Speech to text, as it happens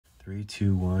3,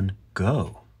 2, 1,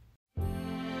 go. Am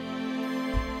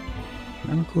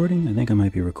I recording? I think I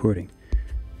might be recording.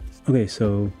 Okay,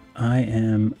 so I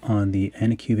am on the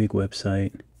Anycubic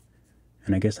website,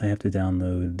 and I guess I have to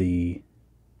download the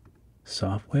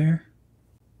software.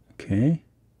 Okay,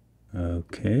 we're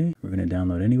gonna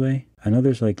download anyway. I know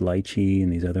there's like Lychee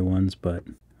and these other ones, but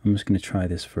I'm just gonna try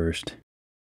this first.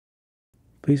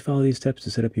 Please follow these steps to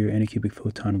set up your Anycubic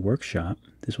Photon workshop.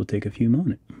 This will take a few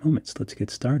moments. Let's get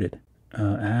started.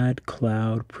 Add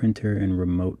cloud, printer, and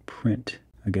remote print.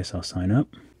 I guess I'll sign up.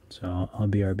 So I'll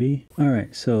BRB. All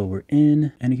right, so we're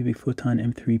in Anycubic Photon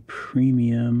M3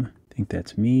 Premium. I think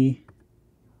that's me.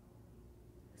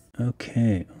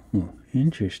 Okay, oh,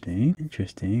 interesting.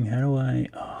 How do I,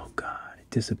 oh God, it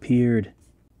disappeared.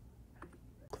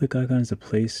 Click icons to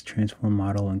place transform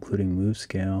model, including move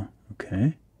scale.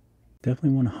 Okay.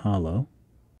 Definitely want to hollow.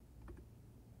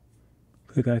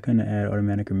 Click icon to add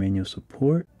automatic or manual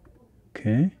support.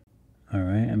 Okay. All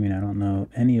right. I mean, I don't know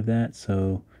any of that,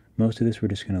 so most of this we're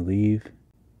just going to leave.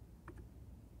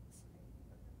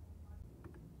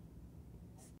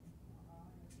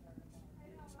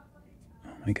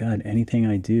 Oh my God. Anything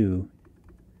I do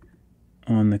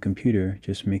on the computer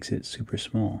just makes it super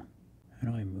small.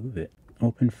 How do I move it?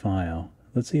 Open file.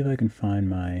 Let's see if I can find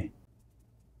my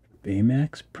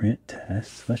Baymax print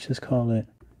test. Let's just call it,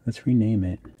 let's rename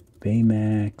it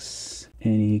Baymax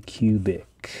Anycubic.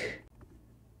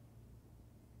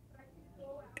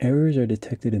 Errors are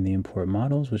detected in the import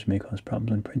models, which may cause problems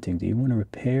when printing. Do you want to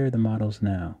repair the models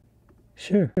now?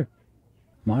 Sure.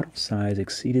 Model size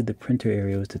exceeded the printer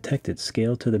area was detected.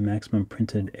 Scale to the maximum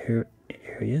printed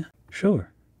area?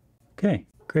 Sure. Okay,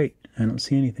 great. I don't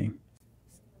see anything.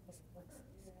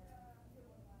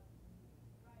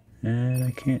 And I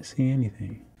can't see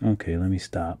anything. Okay, let me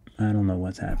stop. I don't know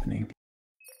what's happening.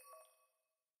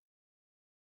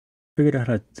 Figured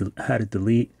out how to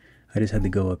delete. I just had to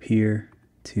go up here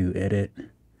to edit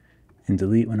and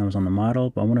delete when I was on the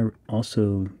model. But I want to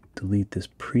also delete this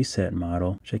preset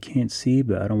model, which I can't see,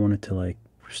 but I don't want it to like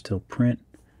still print.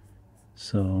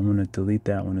 So I'm going to delete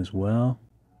that one as well.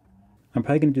 I'm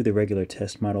probably going to do the regular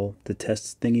test model, the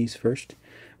test thingies first.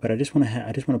 But I just want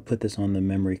to put this on the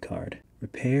memory card.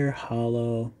 Repair,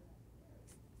 hollow.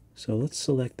 So let's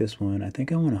select this one. I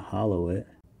think I want to hollow it.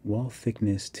 Wall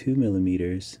thickness 2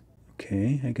 millimeters.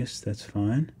 Okay, I guess that's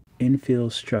fine.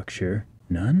 Infill structure,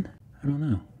 none? I don't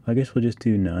know. I guess we'll just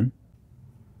do none.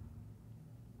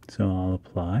 So I'll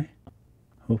apply.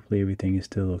 Hopefully everything is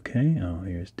still okay. Oh,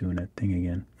 here's doing that thing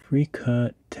again. Free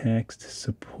cut, text,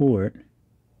 support.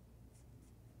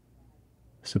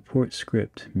 Support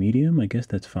script, medium, I guess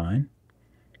that's fine.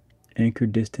 Anchor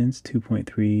distance,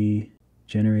 2.3,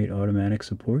 generate automatic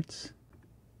supports.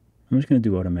 I'm just going to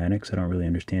do automatic, so I don't really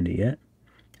understand it yet.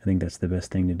 I think that's the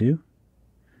best thing to do.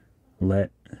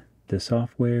 Let the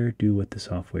software do what the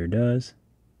software does.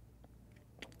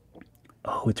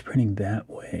 Oh, it's printing that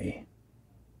way.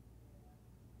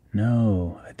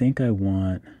 No, I think I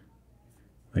want...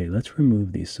 Wait, let's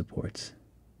remove these supports.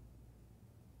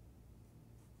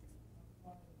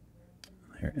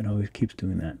 There, it always keeps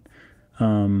doing that.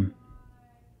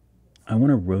 I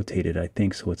want to rotate it, I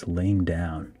think, so it's laying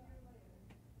down.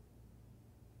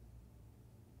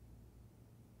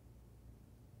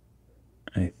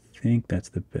 I think that's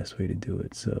the best way to do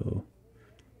it. So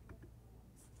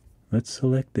let's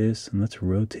select this and let's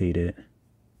rotate it.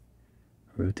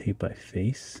 Rotate by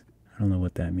face? I don't know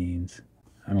what that means.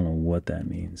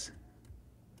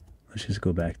 Let's just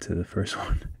go back to the first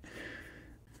one.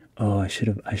 Oh, I should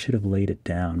have laid it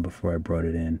down before I brought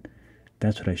it in.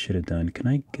 That's what I should have done. Can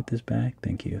I get this back?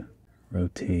 Thank you.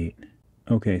 Rotate.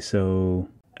 Okay, so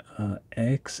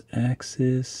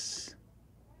x-axis.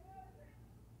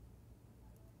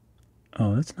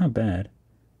 Oh, that's not bad.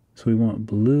 So we want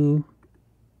blue.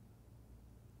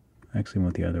 I actually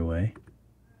want the other way.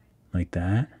 Like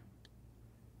that.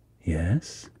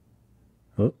 Yes.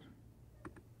 Oh.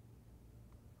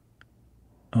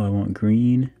 Oh, I want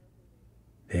green.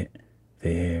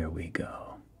 There we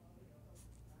go.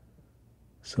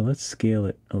 So let's scale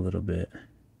it a little bit.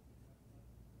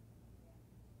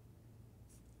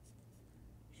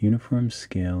 Uniform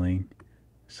scaling.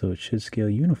 So it should scale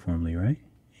uniformly, right?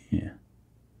 Yeah.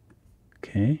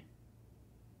 Okay.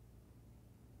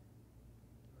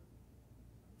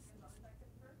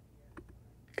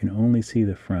 You can only see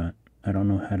the front. I don't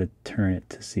know how to turn it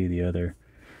to see the other.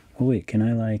 Oh wait, can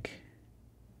I like...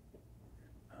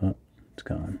 Oh, it's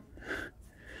gone.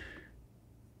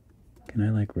 Can I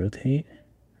like rotate?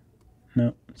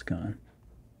 No, it's gone.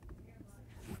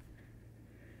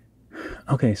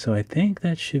 Okay, so I think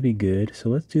that should be good. So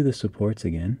let's do the supports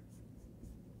again.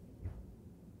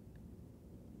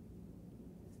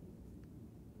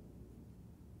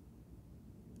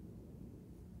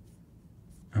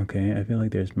 Okay, I feel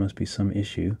like there must be some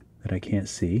issue that I can't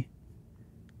see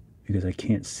because I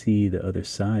can't see the other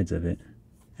sides of it,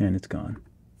 and it's gone.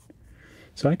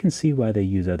 So I can see why they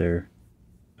use other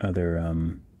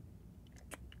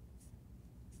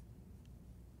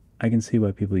I can see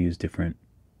why people use different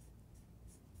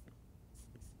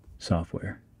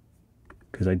software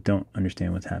because I don't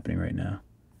understand what's happening right now.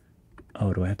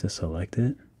 Oh, do I have to select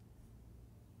it?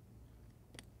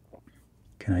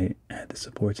 Can I add the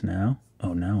supports now?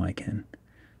 Oh, now I can.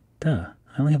 Duh,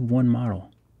 I only have one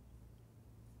model.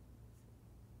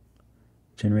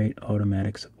 Generate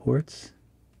automatic supports.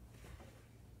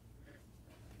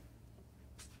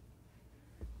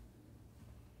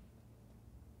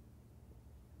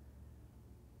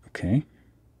 Okay.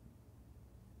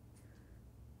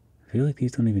 I feel like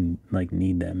these don't even like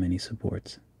need that many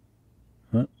supports.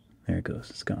 Oh, there it goes.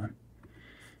 It's gone.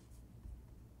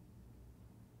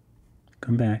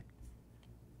 Come back.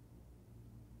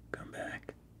 Come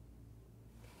back.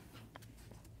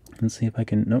 Let's see if I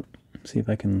can, nope. See if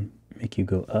I can make you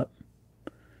go up.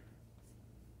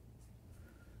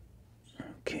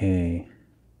 Okay.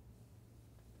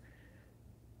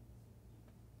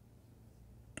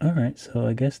 All right, so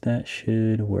I guess that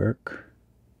should work.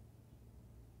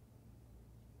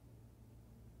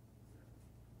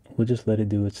 We'll just let it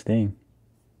do its thing.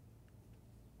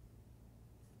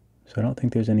 So I don't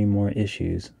think there's any more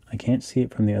issues. I can't see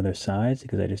it from the other sides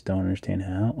because I just don't understand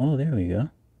how. Oh, there we go.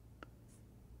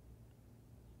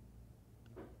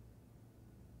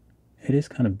 It is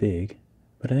kind of big,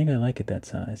 but I think I like it that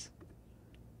size.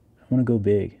 I want to go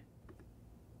big.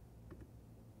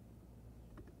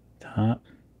 Top.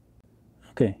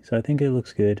 Okay, so I think it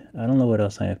looks good. I don't know what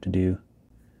else I have to do.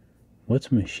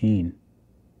 What's machine?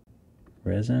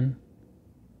 Resin?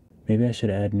 Maybe I should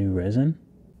add new resin?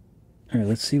 Alright,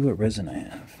 let's see what resin I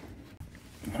have.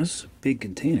 Well, this is a big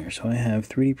container, so I have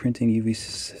 3D printing UV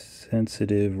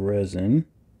sensitive resin.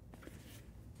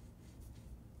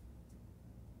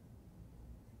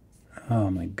 Oh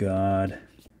my god.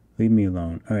 Leave me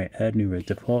alone. Alright, add new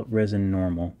resin. Default resin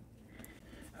normal.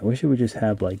 I wish it would just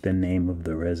have like the name of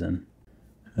the resin.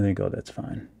 I think, oh, that's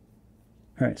fine.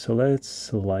 Alright, so let's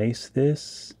slice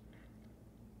this.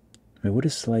 Wait, what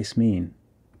does slice mean?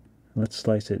 Let's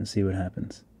slice it and see what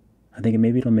happens. I think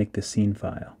maybe it'll make the scene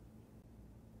file.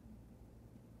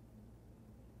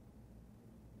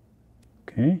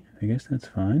 Okay, I guess that's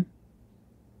fine.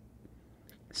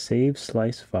 Save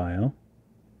slice file.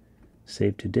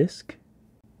 Save to disk.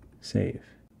 Save.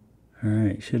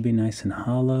 Alright, should be nice and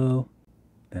hollow.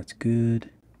 That's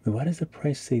good. But why does the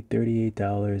price say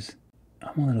 $38?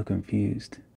 I'm a little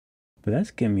confused. But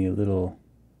that's getting me a little...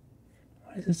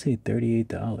 Why does it say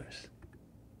 $38?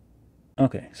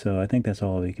 Okay, so I think that's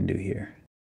all we can do here.